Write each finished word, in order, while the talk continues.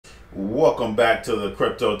Welcome back to the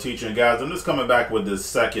Crypto Teacher. And guys, I'm just coming back with this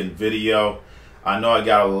second video. I know I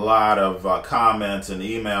got a lot of comments and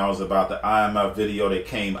emails about the IMF video that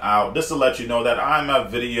came out. Just to let you know, that IMF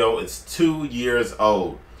video is 2 years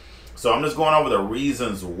old. So I'm just going over the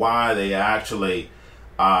reasons why they actually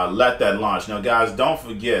let that launch. Now guys, don't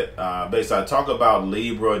forget, basically I talk about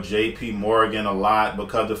Libra, JP Morgan a lot,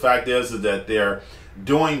 because the fact is that they're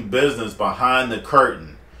doing business behind the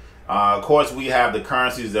curtain. Of course, we have the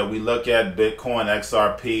currencies that we look at, Bitcoin,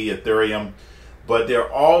 XRP, Ethereum, but there are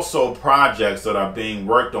also projects that are being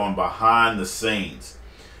worked on behind the scenes.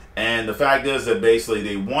 And the fact is that basically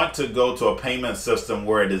they want to go to a payment system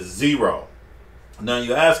where it is zero. Now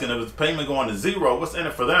you're asking, if it's payment going to zero, what's in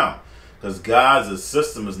it for them? Because guys, this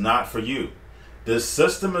system is not for you. This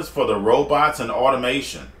system is for the robots and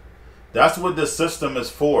automation. That's what this system is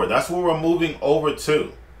for. That's what we're moving over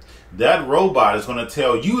to. That robot is going to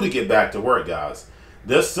tell you to get back to work, guys.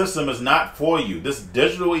 This system is not for you. This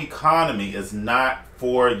digital economy is not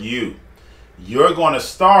for you. You're going to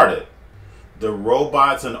start it. The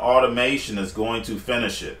robots and automation is going to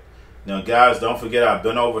finish it. Now, guys, don't forget, I've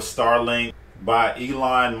been over Starlink by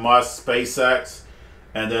Elon Musk, SpaceX,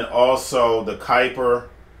 and then also the Kuiper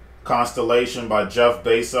constellation by Jeff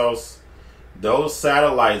Bezos. Those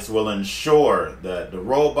satellites will ensure that the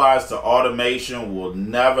robots, the automation will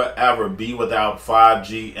never ever be without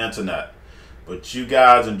 5G internet. But you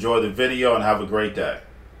guys enjoy the video and have a great day.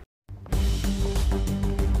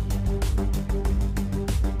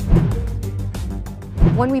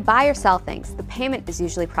 When we buy or sell things, the payment is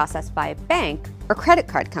usually processed by a bank or credit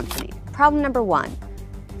card company. Problem number one,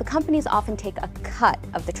 the companies often take a cut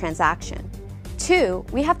of the transaction. 2,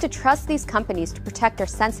 we have to trust these companies to protect our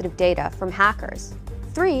sensitive data from hackers.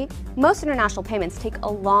 3, most international payments take a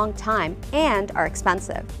long time and are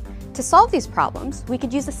expensive. To solve these problems, we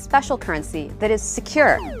could use a special currency that is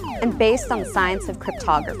secure and based on the science of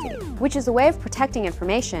cryptography, which is a way of protecting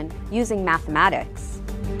information using mathematics.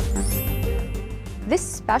 This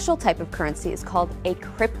special type of currency is called a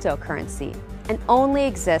cryptocurrency and only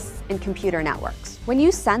exists in computer networks. When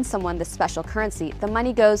you send someone this special currency, the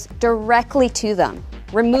money goes directly to them,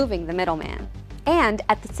 removing the middleman. And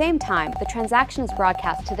at the same time, the transaction is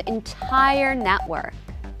broadcast to the entire network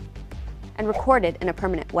and recorded in a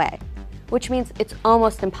permanent way, which means it's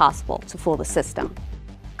almost impossible to fool the system.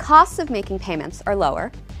 Costs of making payments are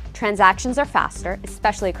lower, transactions are faster,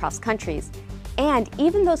 especially across countries, and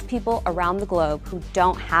even those people around the globe who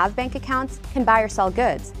don't have bank accounts can buy or sell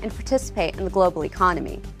goods and participate in the global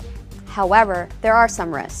economy. However, there are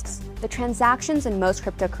some risks. The transactions in most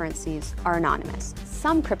cryptocurrencies are anonymous.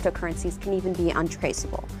 Some cryptocurrencies can even be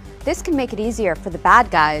untraceable. This can make it easier for the bad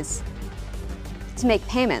guys to make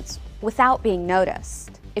payments without being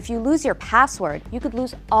noticed. If you lose your password, you could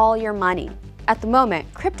lose all your money. At the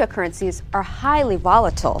moment, cryptocurrencies are highly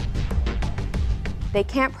volatile. They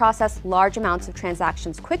can't process large amounts of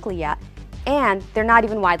transactions quickly yet, and they're not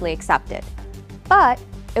even widely accepted. But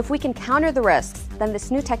if we can counter the risks, then this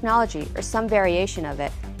new technology, or some variation of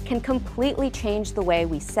it, can completely change the way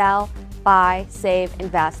we sell, buy, save,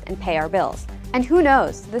 invest, and pay our bills. And who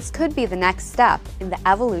knows, this could be the next step in the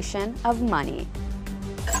evolution of money.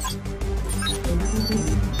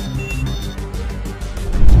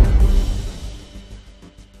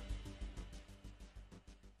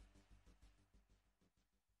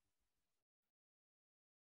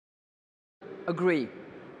 Agree.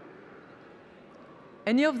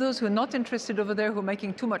 Any of those who are not interested over there who are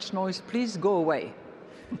making too much noise, please go away.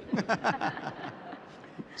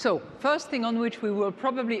 So, first thing on which we will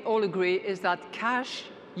probably all agree is that cash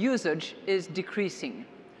usage is decreasing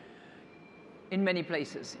in many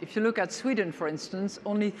places. If you look at Sweden, for instance,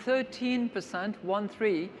 only 13%,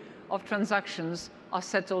 1/3, of transactions are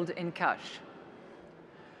settled in cash.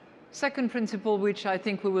 Second principle, which I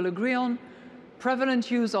think we will agree on, prevalent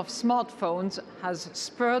use of smartphones has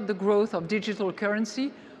spurred the growth of digital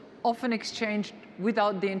currency, often exchanged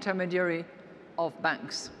without the intermediary of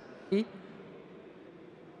banks.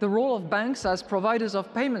 The role of banks as providers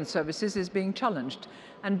of payment services is being challenged,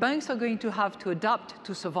 and banks are going to have to adapt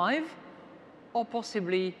to survive or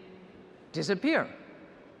possibly disappear.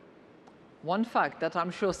 One fact that I'm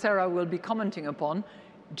sure Sarah will be commenting upon,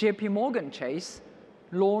 JP Morgan Chase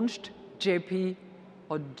launched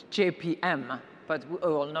JPM, but we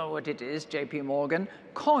all know what it is, JP Morgan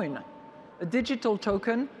Coin, a digital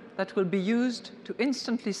token that will be used to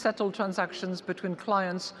instantly settle transactions between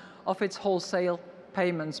clients of its wholesale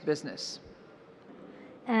payments business.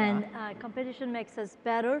 And competition makes us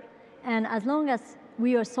better, and as long as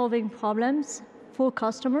we are solving problems for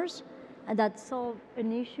customers that solve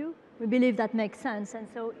an issue, We believe that makes sense. And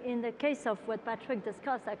so in the case of what Patrick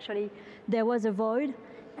discussed, actually, there was a void,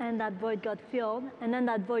 and that void got filled, and then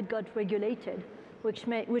that void got regulated, which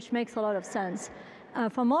makes a lot of sense.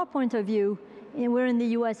 From our point of view, we're in the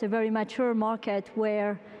US, a very mature market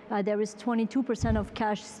where there is 22% of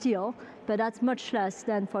cash still, but that's much less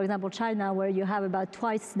than, for example, China, where you have about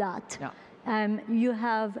twice that. Yeah. You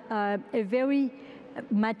have a very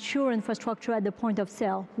mature infrastructure at the point of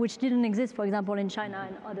sale, which didn't exist, for example, in China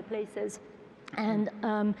and other places. And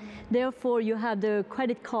therefore, you have the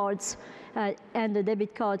credit cards and the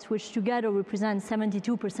debit cards, which together represent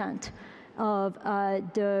 72% of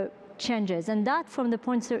the changes. And that, from the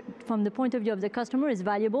point of view of the customer, is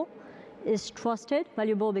valuable, is trusted,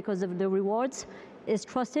 valuable because of the rewards, is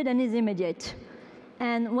trusted, and is immediate.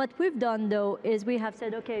 And what we've done, though, is we have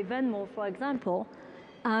said, okay, Venmo, for example,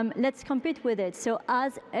 let's compete with it. So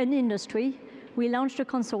as an industry, we launched a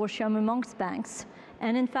consortium amongst banks.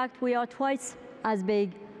 And in fact, we are twice as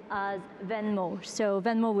big as Venmo. So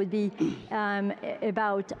Venmo would be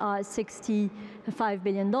about $65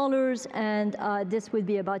 billion, and this would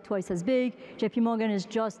be about twice as big. JP Morgan is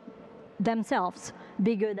just themselves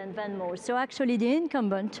bigger than Venmo. So actually the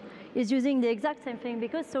incumbent is using the exact same thing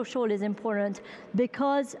because social is important,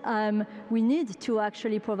 because we need to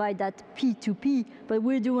actually provide that P2P, but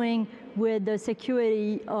we're doing with the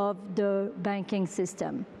security of the banking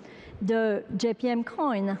system. The JPM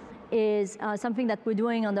coin is something that we're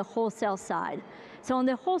doing on the wholesale side. So on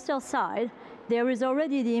the wholesale side, there is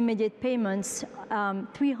already the immediate payments,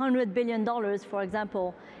 $300 billion, for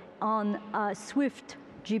example, on SWIFT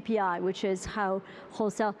GPI, which is how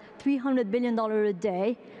wholesale, $300 billion a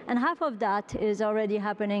day, and half of that is already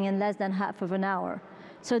happening in less than half of an hour.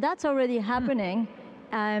 So that's already happening,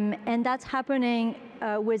 and that's happening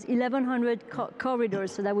with 1,100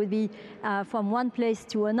 corridors, so that would be from one place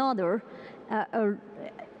to another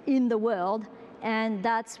in the world, and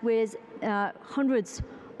that's with hundreds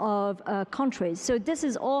of countries. So this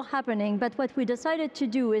is all happening, but what we decided to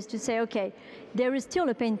do is to say, okay, there is still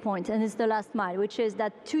a pain point, and it's the last mile, which is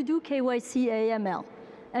that to do KYC AML,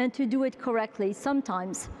 and to do it correctly,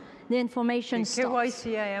 sometimes the information stops.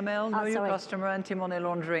 KYC AML, know your customer, anti-money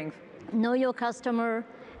laundering. Know your customer,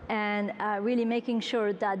 and really making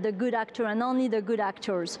sure that the good actor and only the good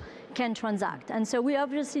actors can transact. And so we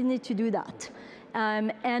obviously need to do that.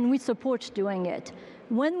 And we support doing it.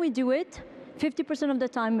 When we do it, 50% of the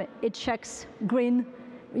time it checks green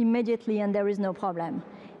immediately and there is no problem.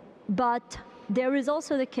 But there is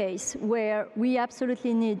also the case where we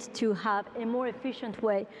absolutely need to have a more efficient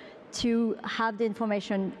way to have the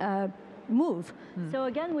information move. So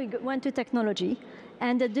again, we went to technology,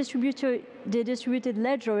 and the distributed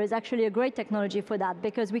ledger is actually a great technology for that,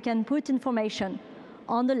 because we can put information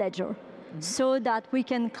on the ledger so that we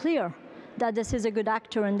can clear that this is a good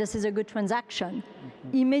actor and this is a good transaction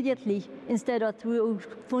immediately, instead of through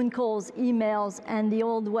phone calls, emails, and the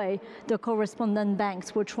old way the correspondent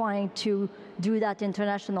banks were trying to do that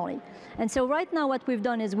internationally. And so right now what we've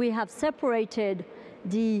done is we have separated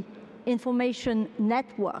the information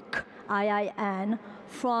network, IIN,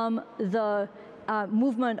 from the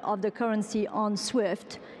movement of the currency on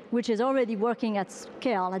SWIFT, which is already working at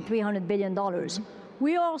scale at $300 billion.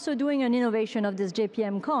 We are also doing an innovation of this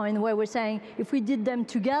JPM coin, where we're saying if we did them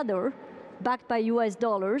together, backed by US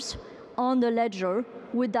dollars, on the ledger,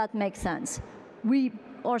 would that make sense? We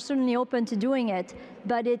are certainly open to doing it,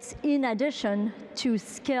 but it's in addition to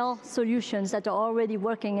scale solutions that are already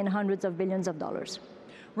working in hundreds of billions of dollars.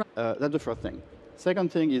 That's the first thing.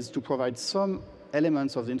 Second thing is to provide some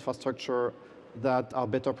elements of the infrastructure that are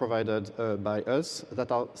better provided by us,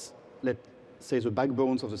 that are, let's say, the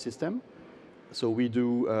backbones of the system. So we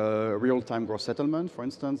do real-time gross settlement, for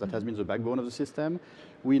instance, that has been the backbone of the system.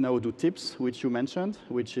 We now do tips, which you mentioned,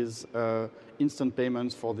 which is instant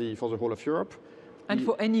payments for the whole of Europe. And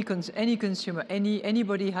for any consumer,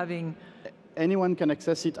 anybody having... Anyone can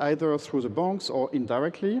access it either through the banks or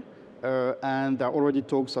indirectly. And there are already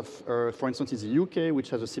talks of, for instance, in the UK,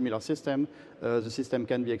 which has a similar system. The system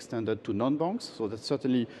can be extended to non-banks. So that's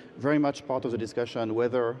certainly very much part of the discussion,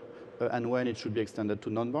 whether and when it should be extended to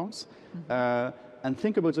non-banks. And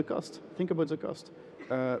think about the cost. Think about the cost.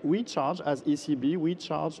 We charge, as ECB, we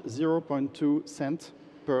charge 0.2 cents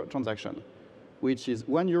per transaction, which is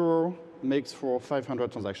 €1 makes for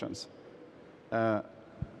 500 transactions,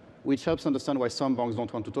 which helps understand why some banks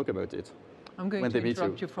don't want to talk about it. I'm going to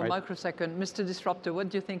interrupt you for a microsecond. Mr. Disruptor, what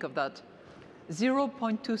do you think of that?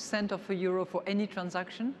 0.2 cents of a euro for any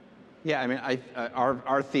transaction? Yeah, I mean,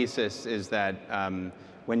 our thesis is that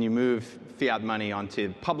when you move fiat money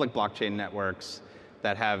onto public blockchain networks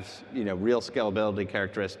that have real scalability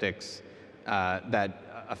characteristics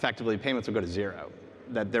that effectively payments will go to zero.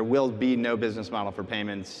 That there will be no business model for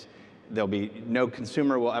payments. There'll be no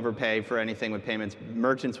consumer will ever pay for anything with payments.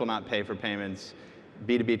 Merchants will not pay for payments.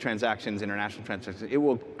 B2B transactions, international transactions, it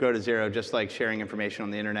will go to zero, just like sharing information on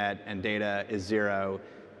the internet and data is zero,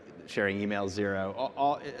 sharing emails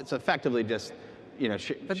zero. It's effectively just, you know,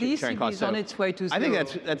 but the sharing ECB costs. is on its way to zero. I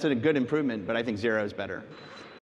think that's a good improvement, but I think zero is better.